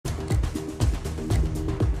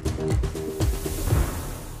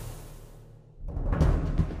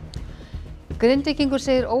Grindvíkingur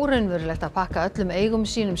segir óraunverulegt að pakka öllum eigum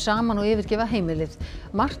sínum saman og yfirgefa heimilið.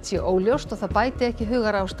 Margt sé óljóst og það bæti ekki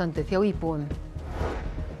hugarástandið hjá íbúum.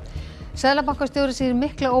 Seðlabankastjóri segir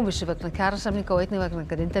mikla óvissu vegna kjarasamninga og einnig vegna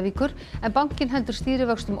Grindavíkur, en bankinn heldur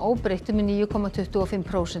stýrivextum óbreyttum í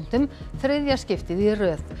 9,25%, þriðja skiptið í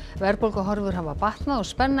röð. Verðbólguhorfur hafa batnað og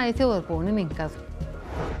spenna í þjóðarbúinu minnkað.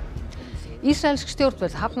 Ísraelsk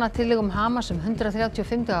stjórnvöld hafna tillögum Hamas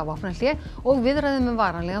 135 daga Vopnahlé og viðræðum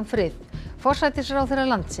varanlegan frið. Forsætisráðherra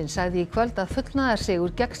landsins sagði í kvöld að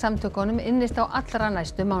fullnaðarsigur gegn samtökunum ynnist á allra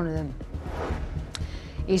næstu mánuðum.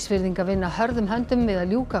 Ísfirðingar vinna hörðum höndum við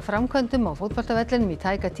að ljúka framkvæmdum á fótboltavellinum í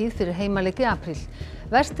tæka tíð fyrir heimaleik í apríl.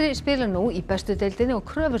 Vestri spila nú í Bestu deildinni og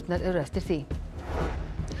kröfurnar eru eftir því.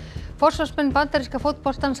 Forsvarsmenn bandaríska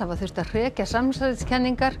fótboltans hafa þurft að hrekja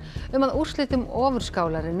samsæriskenningar að úrslitum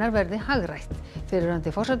ofurskálarinnar verði hagrætt. Fyrrverandi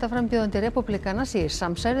forsetaframbjóðandi repúblikana segir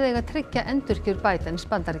Samsærið eiga að tryggja endurkjör Bidens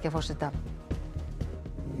Bandaríkjaforseta.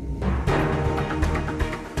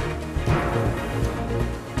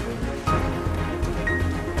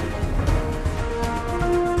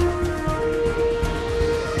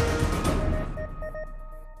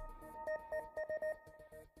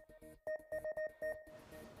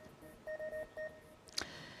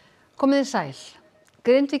 Komiði sæl.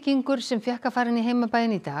 Grindvíkingur sem fékk að fara inn í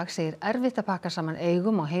heimabæinn í dag segir erfitt að pakka saman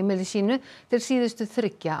eigum á heimili sínu til síðustu 3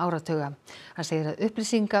 áratuga. Hann segir að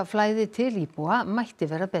upplýsingaflæði til íbúa mætti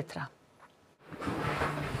vera betra.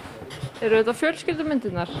 Eru þetta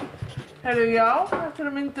fjölskyldumyndirnar? Já, þetta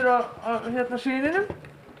eru myndir á syninum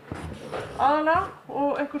aðalega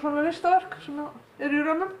og eitthvað svona listaverk sem eru í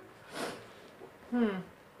römmum.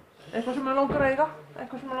 Eitthvað sem langar að eiga,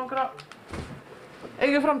 eitthvað sem langar að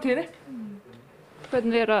eiga í framtíðinni.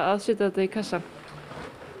 Hvernig að setja þetta í kassan?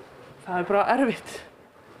 Það bara erfitt.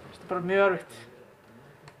 Það bara mjög erfitt.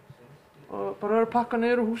 Og bara vera að pakka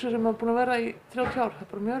niður úr húsi sem búin að vera í 30 ár. Það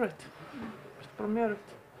bara mjög erfitt. Það bara mjög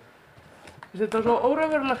erfitt. Þetta er svo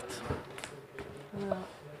óraunverulegt.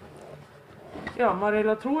 Já, maður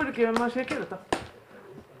eiginlega trúir ekki ef maður sé að gera þetta.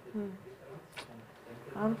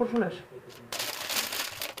 Það er bara svoleiðis.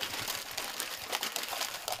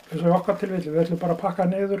 Eins og í okkar tilfelli, við ætlum bara að pakka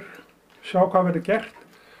niður, sjá hvað verður gert,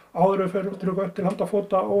 áður við förum trygga upp til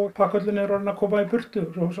handafóta og pakköllinni er orðin að koma í burtu,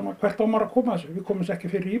 svo sem hvert á maður að koma þessu. Við komumst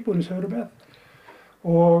ekki fyrir íbúðinni sem við erum með.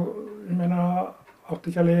 Og ég meina,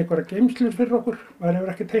 átti ekki alveg einhverja geymslur fyrir okkur, maður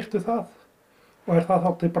hefur ekki teilt við það. Og er það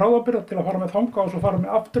þá til bráðabirgða til að fara með þanga og svo fara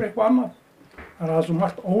með aftur eitthvað annað. Þannig að það er svo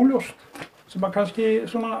margt óljóst sem að kannski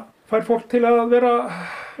svona fær fólk til að vera,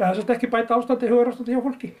 þess að ekki bæta hugarástandi hjá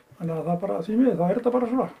fólki. Þannig að það bara því miður, þá er þetta bara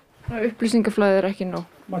svona. Upplýsingaflæði er ekki nóg.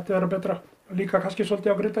 Mætti vera betra. Líka kannski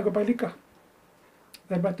svolítið á Grindavíkurbæ líka.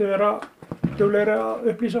 Þeir mætti vera duglegri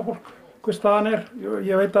að upplýsa fólk. Hvað staðan er,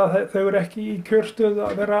 ég veit að þau eru ekki í kjörstöð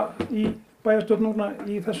að vera í bæjarstjórn núna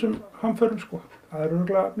í þessum hamförum sko. Það er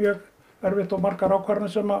örugglega mjög erfitt og margar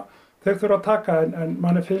ákvarðanir sem að þau þurfa að taka en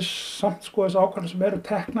manni finnst samt sko þessi ákvarðanir sem eru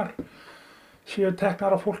séu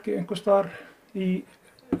teknar af fólki einhvers staðar í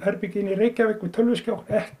herberginu í Reykjavík við tölvuskjá,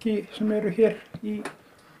 ekki sem eru hér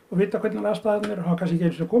og vita hvernig aðstæðurnar eru, hafa kannski ekki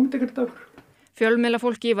einu sinni komið til Grindavíkur.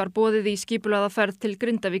 Fjölmiðlafólki var boðið í skipulagða ferð til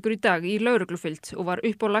Grindavíkur í dag í lögreglufylgd og var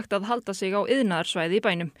uppálagt að halda sig á iðnaðarsvæði í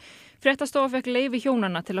bænum. Fréttastofa fékk leyfi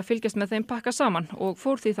hjónanna til að fylgjast með þeim pakka saman og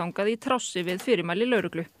fór því þangað í trássi við fyrirmæli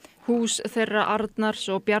lögreglu. Hús þeirra Arnars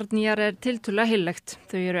og Bjarnýjar er tiltölulega heillegt.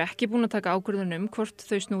 Þau eru ekki búin að taka ákvörðun hvort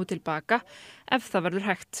þau snúi til baka ef það verður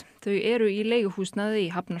hægt. Þau eru í leiguhúsnæði í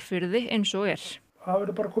Hafnarfirði eins og er. Það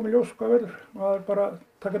verður bara komið ljós hvað verður. Það er bara að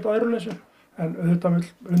taka þetta á æðruleysu. En auðvitað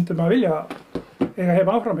undir maður vilja eiga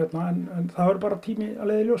heima áfram hérna en það verður bara tími að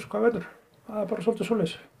leiða í ljós hvað verður. Það er bara svolítið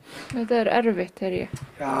svoleiðis. Þetta er erfitt, heyri ég.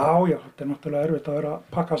 Já, þetta er náttúrulega erfitt að vera að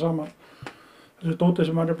pakka saman þessu dóti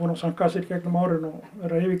sem hann er búin að sanka sér gegnum árin og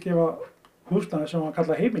vera að yfirgefa húsnæði sem hann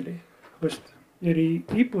kalla heimili. Ég er í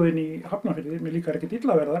íbúðinni í Hafnarfirði, mér líkar ekkert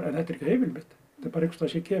illa að vera þar en þetta er ekki heimili mitt. Þetta er bara einhvers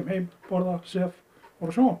staðar sem ég kem heim, borða, sef,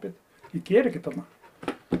 horfa á sjónvarpið. Ég ger ekkert þarna.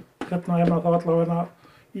 Hérna er maður þá allavega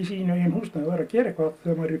í sínu eigin húsnæði og er að gera eitthvað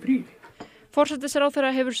þegar maður er í frí. Forsætisráðherra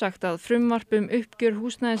hefur sagt að frumvarp uppgjör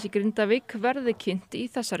húsnæðis í Grindavík verði kynnt í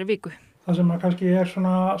þessari viku. Það sem kannski er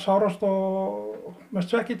svona sárast og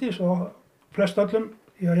mest svekkjandi og flest öllum,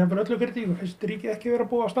 jafnvel öllu Grindvíkingum finnst ríkið ekki vera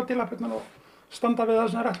búið að standa í lappirnar og standa við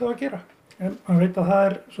það sem er ætlað að gera. En maður veit að það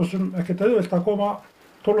er svo sem ekkert auðvelt að koma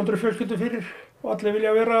 1200 fjölskyldur fyrir og allir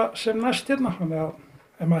vilja vera sem næst hérna. Þannig að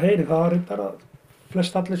ef maður heyri það reyndar að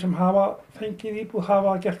flest allir sem hafa fengið íbúð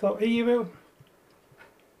hafa gert það á eigin vegum.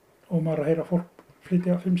 Og maður að heyra fólk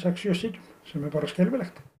flytja 5, 6, 7 síkjum sem er bara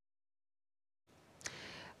skelfilegt.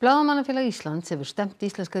 Blaðamannafélagið Íslands hefur stefnt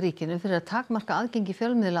íslenska ríkinu fyrir að takmarka aðgengi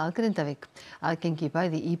fjölmiðla að Grindavík. Aðgengi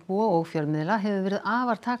bæði íbúa og fjölmiðla hefur verið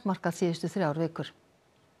afar takmarkað síðustu 3 vikur.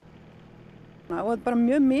 Og þetta er bara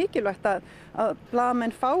mjög mikilvægt að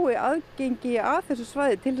blaðamenn fái aðgengi að þessu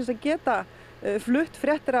svæði til þess að geta flutt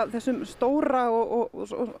fréttir af þessum stóra og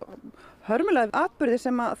hörmulega atburði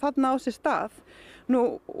sem að þarna á sér stað. Nú,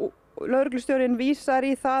 lögreglustjórinn vísar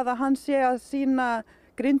í það að hann sé að sýna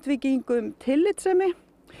Grindvíkingum tillitssemi.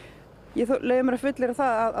 Ég leyfi mér að fullyrða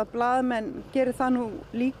það að blaðamenn geri það nú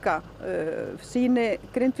líka, sýni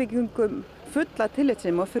Grindvíkingum fulla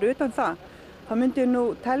tillitssemi, og fyrir utan það myndi ég nú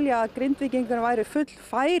telja að Grindvíkingar væri full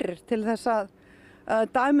færir til þess að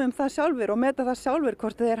dæmi það sjálfur og meta það sjálfur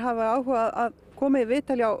hvort þeir hafa áhuga að koma í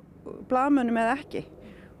viðtali á blaðamönnum eða ekki.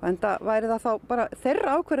 Og enda væri það þá bara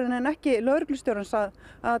þeirra ákvörðun en ekki lögreglustjórans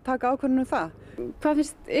að taka ákvörðun það. Hvað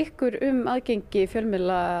finnst ykkur aðgengi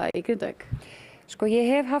fjölmiðla í Grindavík? Sko, ég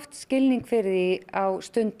hef haft skilning fyrir því á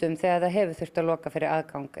stundum þegar það hefur þurft að loka fyrir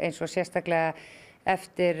aðgang, eins og sérstaklega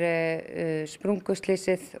eftir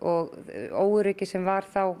sprunguslysið og óöryggi sem var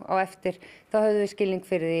þá á eftir, þá höfðum við skilning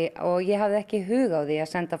fyrir því og ég hafði ekki hug á því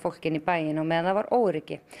að senda fólk inn í bæinn og meðan það var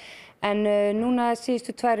óöryggi. En núna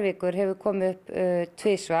síðustu 2 vikur hefur komið upp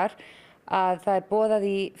tvisvar að það er boðað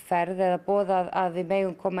í ferð eða boðað að við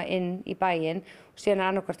megum koma inn í bæinn og síðan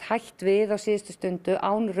er annarkvort hætt við á síðustu stundu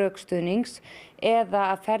án rökstuðnings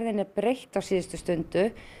eða að ferðin er breytt á síðustu stundu.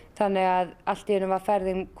 Þannig að allt í einu var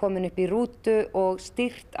ferðin komin upp í rútu og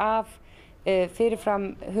stýrt af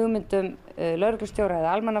fyrirfram hugmyndum lögreglustjóra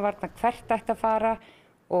eða almannavarna hvert ætti að fara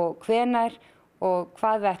og hvenær og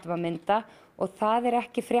hvað við ættum að mynda, og það er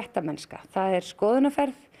ekki fréttamennska, það er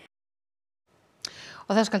skoðunarferð.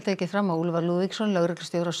 Og það skal tekið fram að Úlfar Lúðvíksson,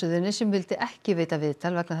 lögreglustjóri á Suðurnesjum, vildi ekki veita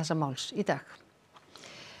viðtal vegna þessa máls í dag.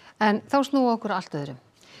 En þá snúum okkur allt öðru.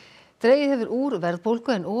 Dregið hefur úr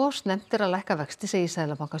verðbólgu en of snemmt er að lækka vexti, segir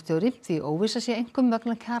seðlabankastjóri, því óvissa sé einkum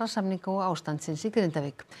vegna kjarasamninga og ástandsins í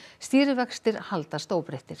Grindavík. Stýrivextir haldast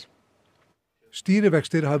óbreyttir.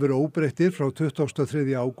 Stýrivextir hafa verið óbreyttir frá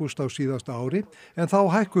 23. ágúst á síðasta ári, en þá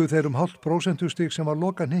hækkuðu þeir 0,5 prósentustig sem var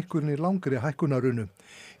lokahnykkurinn í langri hækkunarunu.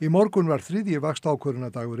 Í morgun var 3.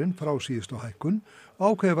 vaxtaákvörðunardagurinn frá síðustu hækkun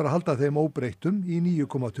og ákveðið var að halda þeim óbreyttum í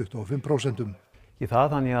 9,25%. Í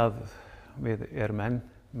það þannig að við erum enn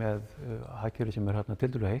með hagkerfi sem er hérna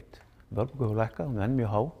tiltölulega heitt, verðbólga hefur lækkað, hún er enn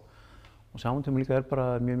mjög há og samantíma líka er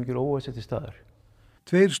bara mjög mikil óvissa til staðar.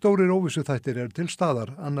 2 stórir óvissuþættir eru til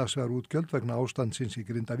staðar, annars vegar útgjöld vegna ástandsins í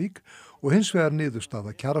Grindavík og hins vegar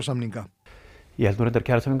niðurstaða kjarasamninga. Ég held nú reyndar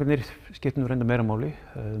kjarasamningarnir skipta nú reyndar meira máli.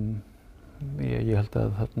 Ég held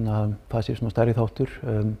að það sé svona stærri þáttur.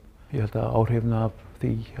 Ég held að áhrifin af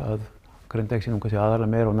því að Grindavík sé nú kannski aðalega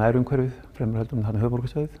meira á nærumhverfið fremur heldur en þarna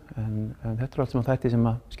höfuðborgarsvæðið, en þetta er allt saman þættir sem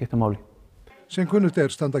að skipta máli. Sem kunnugt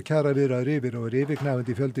er standa kjaraviðræður yfir og er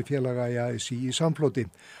yfirgnæfandi fjöldi félaga í ASÍ í samfloti.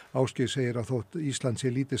 Ásgeir segir að þótt Ísland sé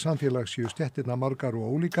lítið samfélag séu stéttirnar margar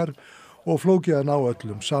og ólíkar og flókið að ná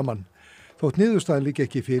öllum saman. Þótt niðurstaðan liggi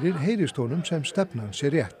ekki fyrir, heyrist honum sem stefnan sé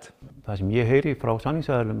rétt. Það sem ég heyri frá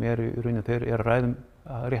samningsaðilum er í rauninni að þeir eru að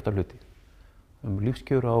ræða rétta hluti,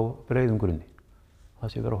 lífskjör á breiðum grunni.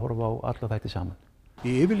 Það sé verið að horfa á alla þætti saman.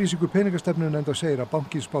 Í yfirlýsingu peningastefnunefndar segir að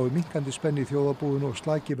bankinn spái minnkandi spennu í þjóðarbúinu og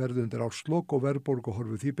slæki verði undir árslok og verðbólgu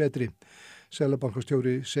horfi því betri.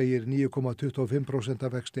 Seðlabankastjóri segir 9,25%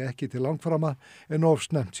 vexti ekki til langframa en of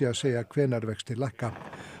snemmt sé að segja hvenær vextir lækka.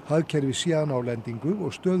 Hagkerfi sé að ná lendingu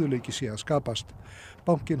og stöðuleiki sé að skapast.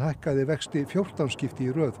 Bankinn hækkaði vexti 14 skipti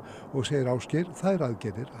í röð og segir Ásgeir þær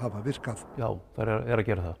aðgerðir hafa virkað. Já, það er að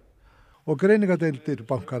gera það. Og greiningadeildir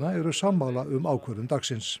bankana eru sammála ákvörðun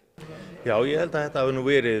dagsins. Já, ég held að þetta hafi nú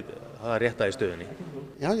verið það rétta í stöðunni.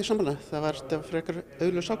 Já, ég er sammála. Það var frekar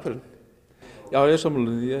augljós ákvörðun. Já, ég er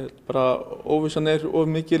sammála. Ég bara óvissan er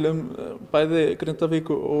of mikil bæði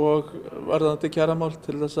Grindavík og varðandi kjaramál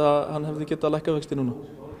til þess að hann hefði getað lækkað vexti núna.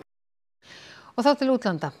 Og þá til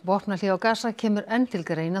útlanda. Vopnahlé á Gaza kemur enn til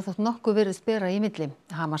greina þótt nokkuð virðist bera í milli.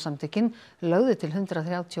 Hamas-samtökin lögðu til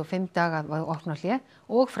 135 daga vopnahlé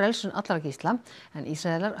og frelsun allra gísla, en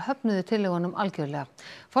Ísraelar höfnuðu tillögunum algjörlega.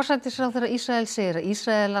 Forsætisráðherra Ísraels segir að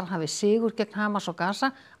Ísraelar hafi sigur gegn Hamas og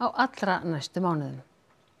Gaza á allra næstu mánuðum.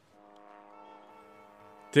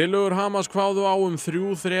 Tillögur Hamas kváðu á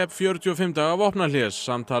 3 þrep 45 daga vopnahlés,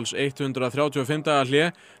 samtals 135 daga hlé,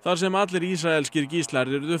 þar sem allir ísraelskir gíslar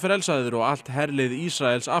yrðu frelsaðir og allt herlið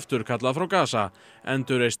Ísraels afturkallað frá Gaza.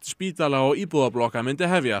 Endurreist spítala og íbúðablokka myndi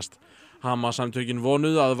hefjast. Hamas-samtökin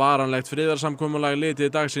vonuðu að varanlegt friðarsamkomulag liti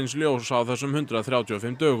dagsins ljós á þessum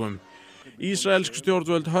 135 dögum. Ísraelsk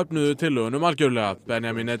stjórnvöld höfnuðu tillögunum algjörlega.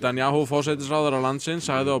 Benjamin Netanyahu, forsætisráðherra landsins,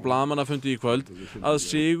 sagði á blaðamannafundi í kvöld að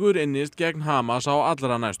sigur ynnist gegn Hamas á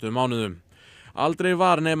allra næstu mánuðum. Aldrei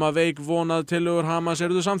var nema veik vonað tillögur Hamas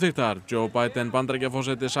yrðu samþykktar. Joe Biden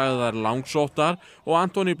Bandaríkjaforseti sagði þær langsóttar og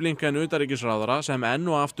Antony Blinken utanríkisráðherra, sem enn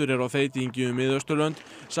og aftur á þeytingi Miðausturlönd,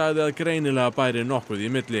 sagði að greinilega bæri nokkuð í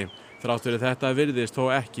milli. Þrátt fyrir þetta virðist þó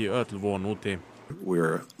ekki öll von úti.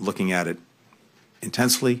 We're looking at it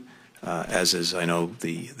intensely, as is, I know,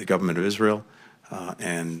 the government of Israel,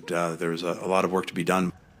 and there's a lot of work to be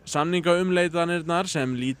done. Samningaumleitanirnar,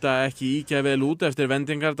 sem líta ekki ýkja vel út eftir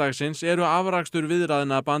vendingar dagsins, eru afrakstur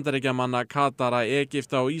viðræðna Bandaríkjamanna, Katara,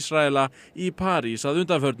 Egypta og Ísraela í París að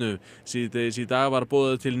undanförnu. Síðdegis í dag var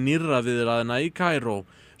boðað til nýrra viðræðna í Kaíró.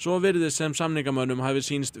 Svo virðist sem samningamönnum hafi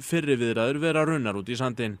sýnst fyrri viðræður vera runnar út í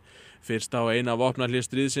sandinn. Fyrsta og eina Vopnahlé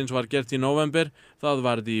stríðsins var gert í nóvember. Það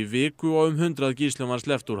varði í viku og 100 gíslum var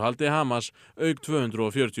sleppt úr haldi Hamas, auk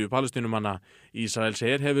 240 palestínumanna. Ísraels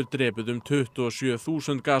her hefur drepið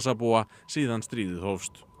 27.000 Gazabúa síðan stríðið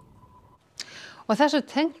hófst. Og þessu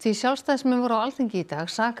tengt því sjálfstæðismenn voru á Alþingi í dag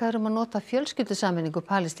sakaðir að nota fjölskyldusameiningu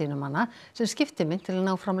palestínumanna sem skiptimynt til að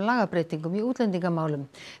ná fram lagabreytingum í útlendingamálum.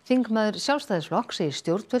 Þingmaður Sjálfstæðisflokks segir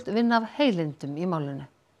stjórnvöld vinna af heilindum í málinu.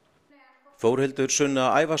 Þórhildur Sunna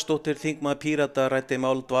Ævarsdóttir, þingmaður Pírata, ræddi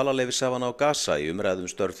mál dvalarleyfishafanna á Gaza í umræðum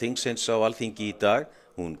störf þingsins á Alþingi í dag.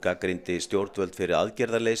 Hún gagnrýndi stjórnvöld fyrir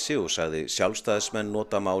aðgerðarleysi og sagði sjálfstæðismenn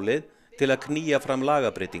nota málið til að knýja fram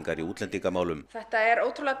lagabreytingar í útlendingamálum. Þetta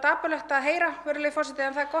ótrúlega dapurlegt að heyra, virðulegi forseti,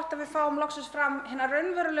 en það gott að við fáum loksins fram hina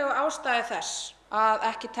raunverulegu ástæðu þess að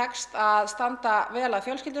ekki tekst að standa vel að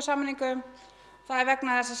fjölskyldusameiningum. Það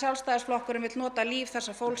vegna þess að Sjálfstæðisflokkurinn vill nota líf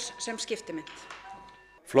þessa fólks sem skiptimynt.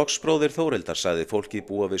 Flokksbróðir Þórhildar sagði fólkið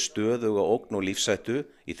búa við stöðuga ógn og lífshættu.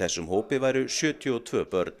 Í þessum hópi væru 72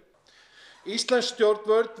 börn. Íslensk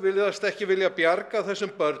stjórnvöld virðast ekki vilja bjarga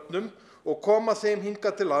þessum börnum og koma þeim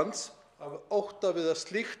hingað til lands af ótta við að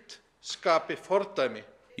slíkt skapi fordæmi.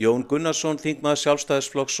 Jón Gunnarsson, þingmaður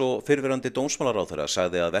Sjálfstæðisflokks og fyrrverandi dómsmálaráðherra,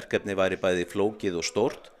 sagði að verkefni væri bæði flókið og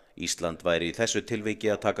stórt. Ísland væri í þessu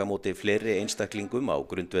tilviki að taka á móti fleiri einstaklingum á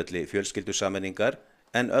grundvelli fjölskyldusameiningar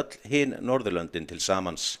en öll hin Norðurlöndin til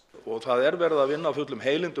samans. Og það verið að vinna fullum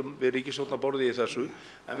heilindum við ríkisstjórnarborðið í þessu,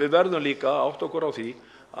 en við verðum líka að átta okkur á því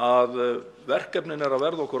að verkefnin að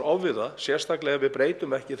verða okkur ofviða, sérstaklega ef við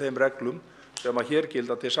breytum ekki þeim reglum sem að hér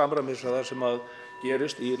gilda til samræmis við það sem að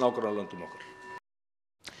gerist í nágrannalöndum okkar.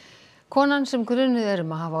 Konan sem grunuð að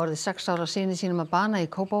hafa orðið 6 ára syni sínum að bana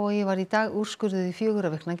í Kópavogi var í dag úrskurðuð í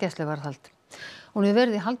 4 vikna gæsluvarðhald. Hún hefur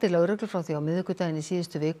verið í haldi lögreglu frá því á miðvikudaginn í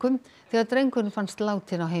síðustu viku þegar drengurinn fannst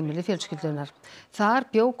látinn á heimili fjölskyldunnar. Þar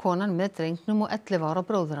bjó konan með drengnum og 11 ára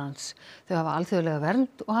bróður hans. Þau hafa alþjóðlega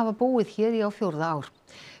vernd og hafa búið hér í á 4. ár.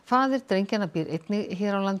 Faðir drengjanna býr einnig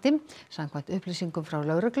hér á landi, samkvæmt upplýsingum frá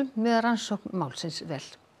lögreglu með rannsókn málsins vel.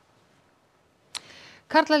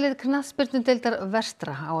 Karlalið knattspyrnudeildar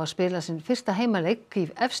Vestra á að spila sinn fyrsta heimaleik í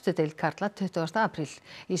efstu deild karla 20. apríl.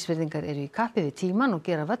 Ísfirðingar eru í kappi við tímann og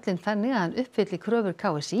gera völlinn þannig að hann uppfylli kröfur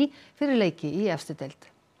KSÍ fyrir leiki í efstu deild.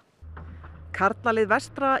 Karlalið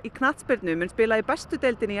Vestra í knattspyrnu mun spila í bestu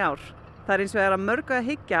deildinni í ár. Það hins vegar að mörgu að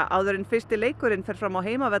hyggja áður en fyrsti leikurinn fer fram á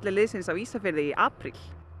heimavelli liðsins á Ísafirði í apríl.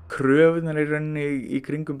 Kröfunar í rauninni í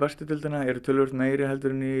kringum bestu deildina eru töluvert meiri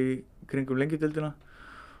heldur en í kringum lengjudeildina.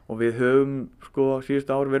 Og við höfum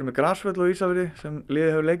síðustu ár verið með grasvöll á Ísafirði sem liðið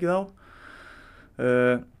hefur leikið á.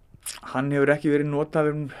 Hann hefur ekki verið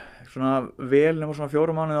notaður svona vel nema svona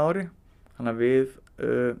 4 mánuði á ári. Þannig að við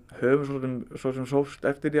höfum svo sem sóst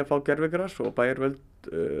eftir því að fá gervigras og bæjarvöld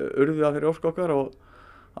urðu það fyrir ósk okkar og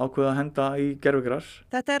ákveða að henda í gervigras.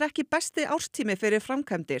 Þetta ekki besti árstími fyrir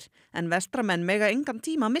framkvæmdir en vestramenn mega engan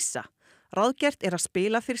tíma að missa. Ráðgert að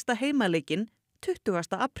spila fyrsta heimaleikinn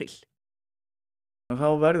 20. apríl. Þá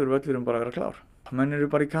verður völlurinn bara að vera klár. Menn eru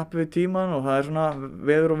bara í kappi við tíman og það svona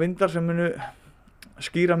veður og vindar sem munu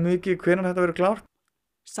skýra mikið hvenær þetta verður klár.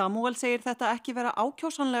 Samúel segir þetta ekki vera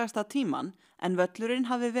ákjósanlegasta tíman en völlurinn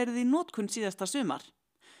hafi verið í notkun síðasta sumar.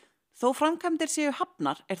 Þó framkvæmdir séu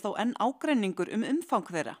hafnar þó enn ágreiningur umfang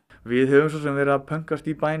þeirra. Við höfum svo sem verið að pönkast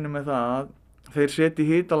í bænum með það að þeir setji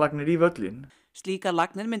hitalagnir í völlin. Slíkar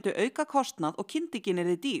lagnir myndu auka kostnað og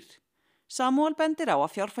kyndingin dýr. Samúel bendir á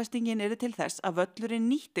að fjárfestingin til þess að völlurinn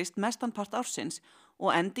nýttist mestanpart ársins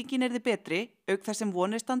og endingin betri auk þess sem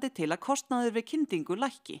vonistandi til að kostnaður við kyndingu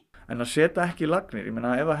lækki. En að setja ekki lagnir, ég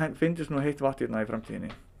meina ef það finnst heitt vatn hérna í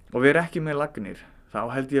framtíðinni og við ekki með lagnir, þá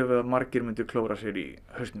held ég að margir myndu klóra sér í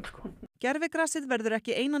hausnum. Gervigrasið verður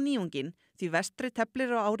ekki eina nýjungin því Vestri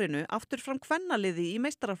teflir á árinu aftur fram kvennaliði í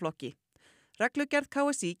meistaraflokki. Reglugerð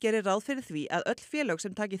KSÍ gerir ráð fyrir því að öll félög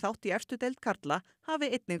sem taki þátt í efstu deild karla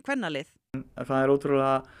hafi einnig kvennalið. Það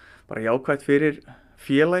ótrúlega bara jákvætt fyrir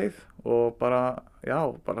félagið og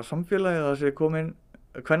bara samfélagið að það sé komin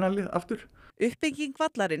kvennalið aftur. Uppbygging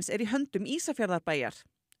vallarins í höndum Ísafjarðarbæjar.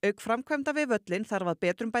 Auk framkvæmda við völlinn þarf að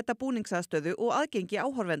betrumbæta búningsaðstöðu og aðgengi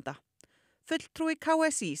áhorfenda. Fulltrúi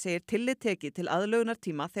KSÍ segir tillit tekið til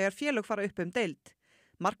aðlögunartíma þegar félög fara upp deild.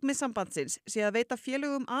 Markmið sambandsins sé að veita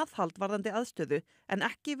félögum aðhald varðandi aðstöðu en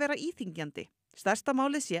ekki vera íþyngjandi. Stærsta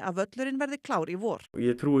málið sé að völlurinn verði klár í vor.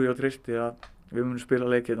 Ég trúi og treysti að við munum spila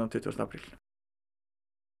leikinn á 20. apríl.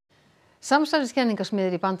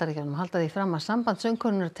 Samsæriskenningasmiðir í Bandaríkjunum halda því fram að samband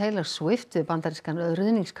söngkonunnar Taylor Swift við bandarískan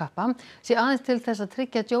ruðningskappa sé aðeins til þess að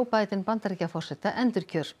tryggja Joe Biden Bandaríkjaforseta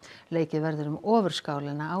endurkjör. Leikið verður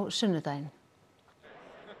ofurskálina á sunnudaginn.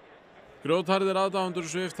 Grjótharðir aðdáendur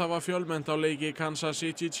Swift hafa fjölmennt á leiki Kansas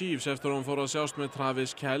City Chiefs eftir hún fór að sjást með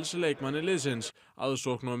Travis Kelce, leikmanni liðsins.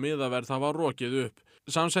 Aðsókn og miðaverð hafa rokið upp.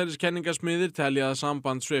 Samsæriskenningasmiðir telja að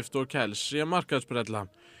samband Swift og Kelce sé markaðsbrella.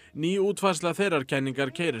 Ný útfærsla þeirrar kenningar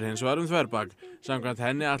keyrir hins vegar þverbak. Samkvæmt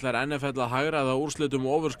henni ætlar NFL að hagræða úrslitum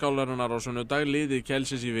ofurskálarinnar á sunnudag liðið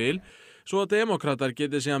Kelces í vil, svo að demókratar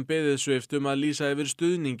geti síðan beðið Swift að lýsa yfir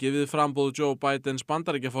stuðningi við framboð Joe Bidens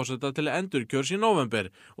Bandaríkjaforseta til endurkjörs í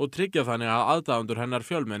nóvember og tryggja þannig að aðdáendur hennar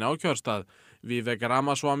fjölmenni á kjörstað. Vivek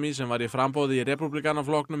Ramaswamy sem var í framboði í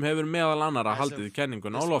Repúblikanaflokknum hefur meðal annarra haldið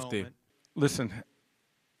kenninguna á lofti. Listen,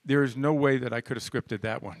 there is no way that I could have scripted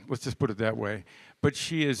that one. Let's just put it that way. But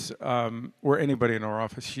she is, or anybody in our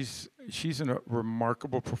office, she's a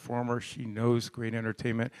remarkable performer. She knows great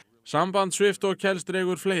entertainment. Samband Swift og Kelce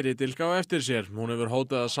dregur fleiri dilka á eftir sér. Hún hefur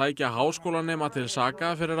hótað að sækja háskólanema til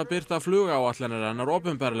saka fyrir að birta flugáætlanir hennar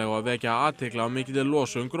opinberlega og að vekja athygli á mikilli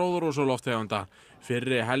losun gróðurhúsalofttegunda.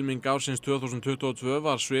 Fyrri helming ársins 2022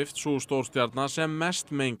 var Swift sú stórstjarna sem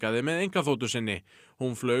mest mengaði með einkaþotu sinni.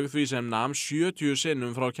 Hún flaug því sem nam 70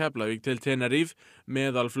 sinnum frá Keflavík til Tenerife,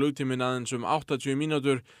 meðal flugtíminn aðeins 80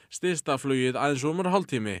 mínútur, stysta flugið aðeins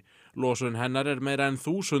hálftími. Losun hennar meira en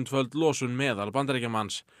 1000-föld losun meðal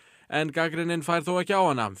Bandaríkjamanns. En gagnrýnin fær þó ekki á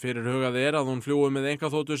hana. Fyrirhugað að hún fljúgi með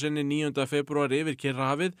einkaþotu sinni 9. febrúar yfir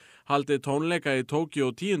Kyrrahafið, haldi tónleika í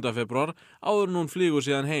Tókíó 10. febrúar, áður en hún flýgur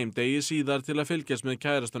síðan heim degi síðar til að fylgjast með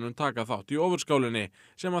kærastanum taka þátt í ofurskálinni,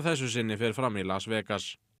 sem að þessu sinni fer fram í Las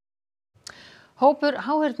Vegas. Hópur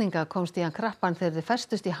háhyrninga komst í hann krappan þegar þeir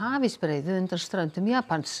festust í hafísbreiðu undan ströndum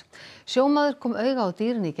Japans. Sjómaður kom auga á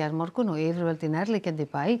dýrin í gærmorgun og yfirvöld í nærliggjandi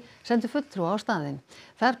bæ sendu fulltrúa á staðinn.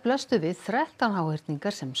 Þar blöstu við 13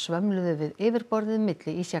 háhyrningar sem svömluðu við yfirborðið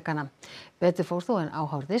milli ísjakana. Betur fór þó en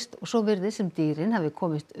áhorfðist og svo virðist sem dýrin hafi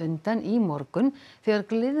komist undan í morgun þegar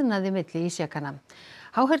gliðnaði milli ísjakana.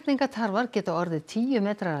 Háhyrningatarfar geta orðið 10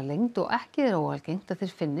 metrar að lengd og ekki óalgengt að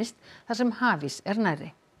þeir finnist þar sem hafís nærri.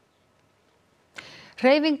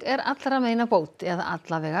 Hreyfing allra meina bót eða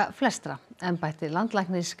allavega flestra. Embætti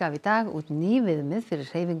landlæknis gaf í dag út ný viðmið fyrir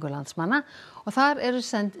hreyfingu landsmanna og þar eru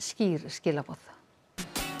send skýr skilaboð.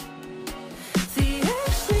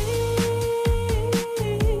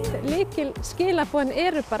 Lykil skilaboðin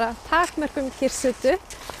eru bara takmörkum kyrrsetu,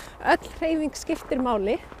 öll hreyfing skiptir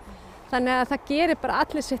máli, þannig að það gerir bara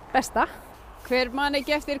allir sitt besta. Hver man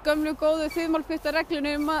ekki eftir gömlu góðu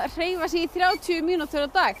þumalputtareglunum að hreyfa sig í 30 mínútur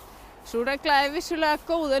á dag? Sú regla vissulega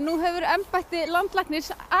góð en nú hefur embætti landlæknis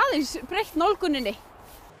aðeins breytt nálguninni.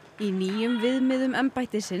 Í nýjum viðmiðum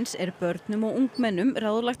embættisins börnum og ungmennum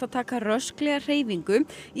ráðlagt að taka rösklega hreyfingu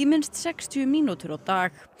í minnst 60 mínútur á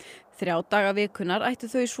dag. 3 daga vikunar ættu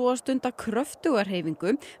þau svo að stunda kröftuga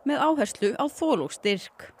hreyfingu með áherslu á þol og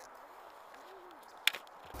styrk.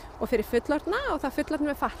 Og fyrir fullorðna og það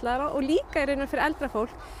fullorðna með fatlaðra og líka í raun fyrir eldra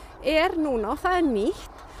fólk núna og það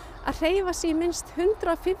nýtt að hreyfa sig í minnst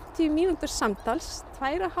 150 mínútur samtals,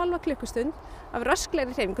 2,5 klukkustund af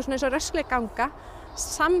rösklegri hreyfingu, svona eins og röskleg ganga,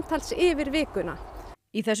 samtals yfir vikuna.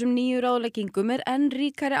 Í þessum nýju ráðleggingum enn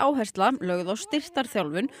ríkari áhersla lögð á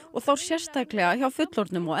styrktarþjálfun og þá sérstaklega hjá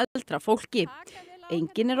fullorðnum og eldra fólki.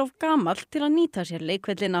 Enginn of gamall til að nýta sér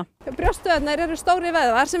leikvellina. Brjóststöðvarnar eru stóri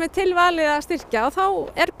vöðvar sem tilvalið að styrkja og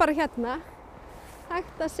þá bara hérna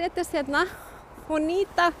hægt að setjast hérna og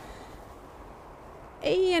nýta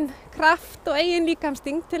eigin kraft og eigin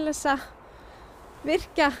líkamsþyngd til þess að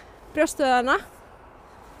virkja brjóststöðvarna.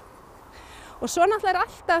 Og svo náttúrulega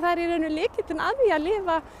alltaf það í raun og lykillinn að því að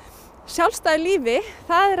lifa sjálfstæðu lífi,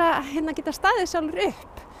 það að geta staðið sjálfur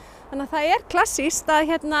upp. Þannig að það klassískt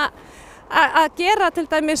að gera til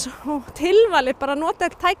dæmis og tilvali bara nota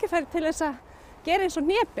tækifæri til þess að gera eins og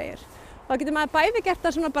hnébeygir. Þá getur maður bæði gert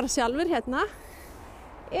það svona bara sjálfur hérna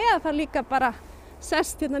eða það líka bara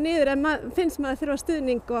sest hérna niður en finnst maður þurfa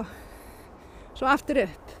stuðning og svo aftur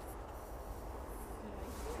upp.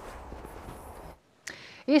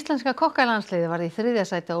 Íslenska kokkalandsliðið varð í 3.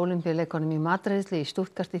 sæti á Ólympíuleikunum í matreiðslu í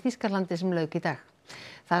Stuttgart í Þýskalandi sem lauk í dag.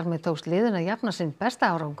 Þar með tókst liðin að jafna sinn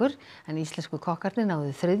besta árangur en íslensku kokkarnir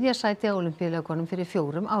náðu 3. sæti á Ólympíuleikunum fyrir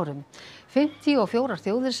 4 árum. 54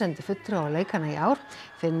 þjóðir sendu fulltrúa á leikana í ár,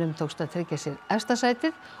 Finnum tókst að tryggja sér efsta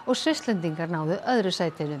sætið og Svisslendingar náðu öðru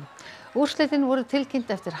sætinu. Úrslitin voru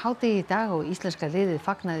tilkynnt eftir hádegi í dag og íslenska liðið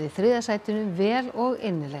fagnaði 3. sætinu vel og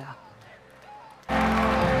innilega.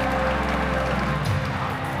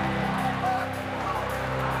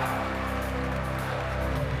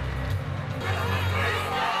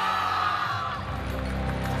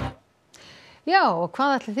 Já, og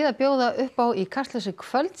hvað ætlið þið að bjóða upp á í kastljósi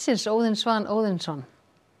kvöldsins, Óðinn Svan Óðinsson?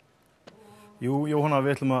 Jú, Jóhanna,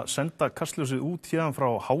 við ætlum að senda kastljósið út hérðan frá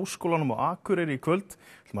Háskólanum á Akureyri í kvöld.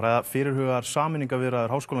 Við ætlum að ræða fyrirhugaðar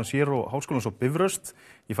sameiningaviðræður Háskólans hér og Háskólans á Bifröst.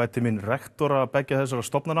 Ég fætti minn rektora beggja þessara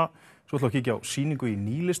stofnana. Svo ætlum að kíkja á sýningu í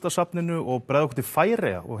Nýlistasafninu og bregða okkur til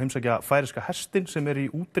Færeyja og heimsækja færeyska hestinn sem í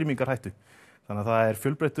útrýmingarhættu. Þannig að það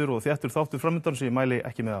fjölbreyttur og þéttur þáttur framundan sem ég mæli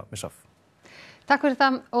ekki með að missa af. Takk fyrir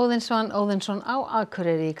það, Óðinn Svan Óðinsson á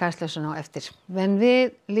Akureyri í kastljósinu á eftir. En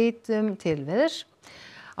við lítum til veðurs.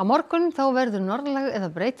 Á morgun þá verður norðlæg eða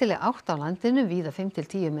breytileg átt á landinu, víða 5 til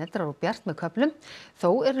 10 metrar og bjart með köflum.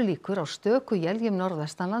 Þó eru líkur á stöku éljum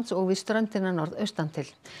norðvestanlands og við ströndina norðaustan til.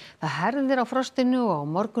 Það herðir á frostinu og á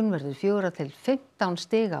morgun verður 4 til 15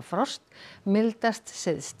 stiga frost, mildast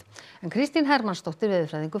syðst. En Kristín Hermannsdóttir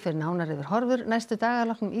veðurfræðingur fer nánar yfir horfur næstu daga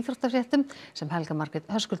að loknum íþróttafréttum sem Helga Margrét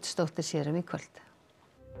Höskuldsdóttir sér í kvöld.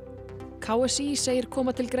 KSÍ segir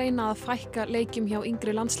koma til greina að fækka leikjum hjá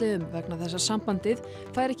yngri landsliðum vegna þess að sambandið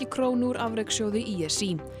fær ekki krónu úr afrekssjóði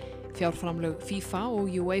ISÍ. Fjárframlög FIFA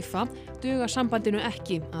og UEFA duga sambandinu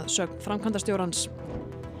ekki að sögn framkvæmdastjórans.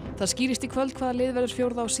 Það skýrist í kvöld hvaða lið verður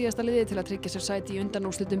fjórða á síðasta liði til að tryggja sér sæti í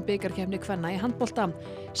undanúrslitum bikarkeppni kvenna í handbolta.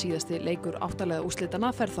 Síðasti leikur 8 liða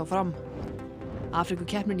úrslitana fer þá fram.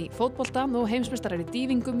 Afrikukeppnin í fótbolta og heimsmeistarar í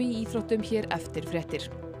dýfingum í íþróttum hér eftir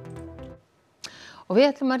fréttir. Og við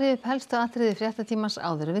ætlum að rifja upp helstu atriði fréttatímans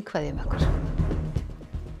áður en við kveðjum ykkur.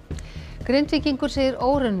 Grindvíkingur segir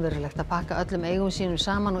óraunverulegt að pakka öllum eigum sínum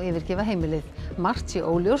saman og yfirgefa heimilið. Margt sé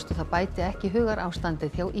óljóst og það bæti ekki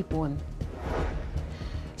hugarástandið hjá íbúum.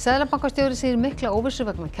 Seðlabankastjóri segir mikla óvissu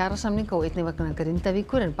vegna kjarasamninga og einnig vegna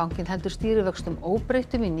Grindavíkur en bankinn heldur stýrivextum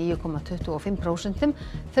óbreyttum í 9,25%,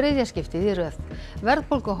 þriðja skiptið í röð.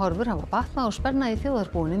 Verðbólguhorfur hafa batnað og spenna í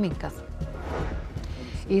þjóðarbúinu minnkað.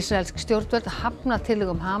 Ísraelsk stjórnvöld hafna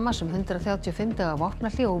tillögum Hamas 135 daga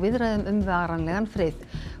Vopnahlé og viðræðum varanlegan frið.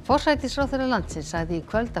 Forsætisráðherra landsins sagði í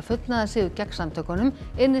kvöld að fullnaða sig gegn samtökunum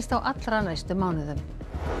innist á allra næstu mánuðum.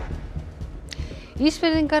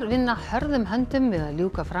 Ísfirðingar vinna hörðum höndum við að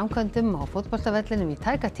ljúka framkvæmdum á fótboltavellinum í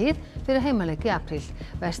tæka tíð fyrir heimaleik í apríl.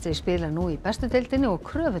 Vestri spilar nú í Bestu deildinni og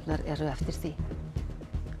kröfurnar eru eftir því.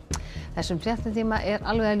 Þessum fréttatíma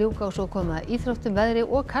alveg að ljúka og svo komið að íþróttum, veðri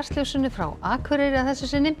og kastljósinu frá Akureyri að þessu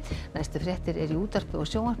sinni. Næstu fréttir í útvarpi og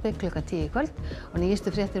sjónvarpi klukkan 10 í kvöld og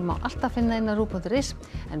nýjustu fréttir má alltaf finna inn á rúv.is.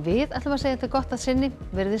 En við ætlum að segja þetta gott að sinni,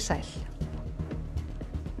 verið sæl.